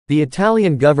The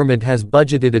Italian government has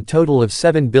budgeted a total of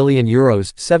 €7 billion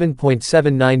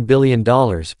 $7.79 billion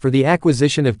for the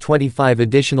acquisition of 25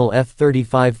 additional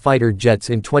F-35 fighter jets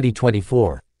in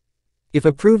 2024. If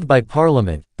approved by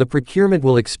Parliament, the procurement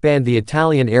will expand the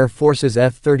Italian Air Force's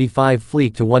F-35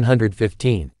 fleet to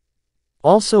 115.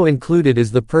 Also included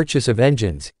is the purchase of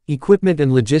engines, equipment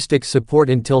and logistics support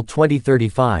until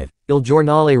 2035, Il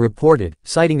Giornale reported,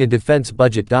 citing a defense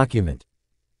budget document.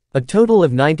 A total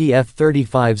of 90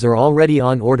 F-35s are already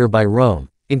on order by Rome,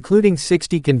 including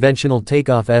 60 conventional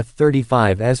takeoff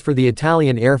F-35s for the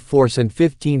Italian Air Force and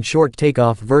 15 short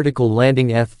takeoff vertical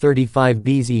landing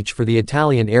F-35Bs each for the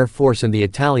Italian Air Force and the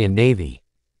Italian Navy.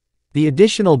 The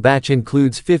additional batch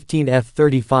includes 15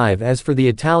 F-35s for the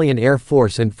Italian Air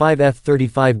Force and 5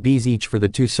 F-35Bs each for the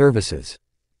two services.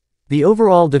 The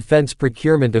overall defense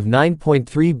procurement of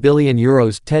 €9.3 billion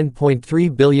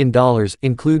 $10.3 billion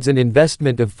includes an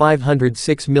investment of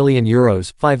 €506 million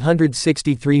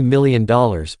 $563 million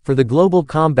for the Global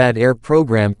Combat Air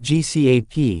Programme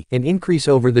 (GCAP), an increase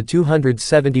over the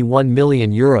 €271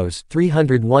 million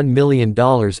 $301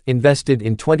 million invested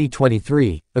in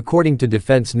 2023, according to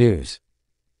Defense News.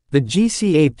 The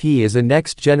GCAP is a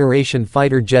next-generation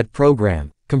fighter jet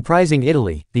program, comprising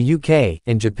Italy, the UK,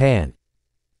 and Japan.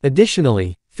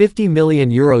 Additionally, €50 million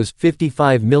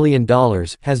 $55 million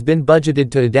has been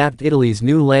budgeted to adapt Italy's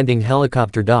new landing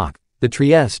helicopter dock, the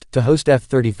Trieste, to host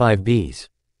F-35Bs.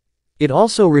 It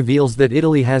also reveals that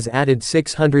Italy has added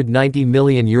 €690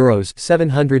 million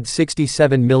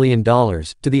 $767 million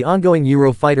to the ongoing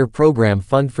Eurofighter program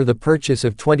fund for the purchase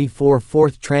of 24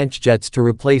 fourth tranche jets to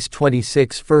replace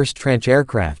 26 first tranche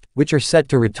aircraft, which are set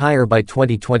to retire by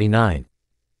 2029.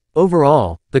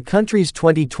 Overall, the country's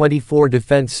 2024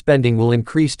 defense spending will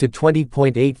increase to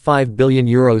 €20.85 billion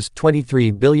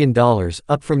 $23 billion,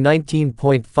 up from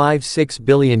 €19.56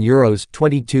 billion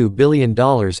 $22 billion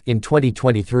in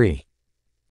 2023.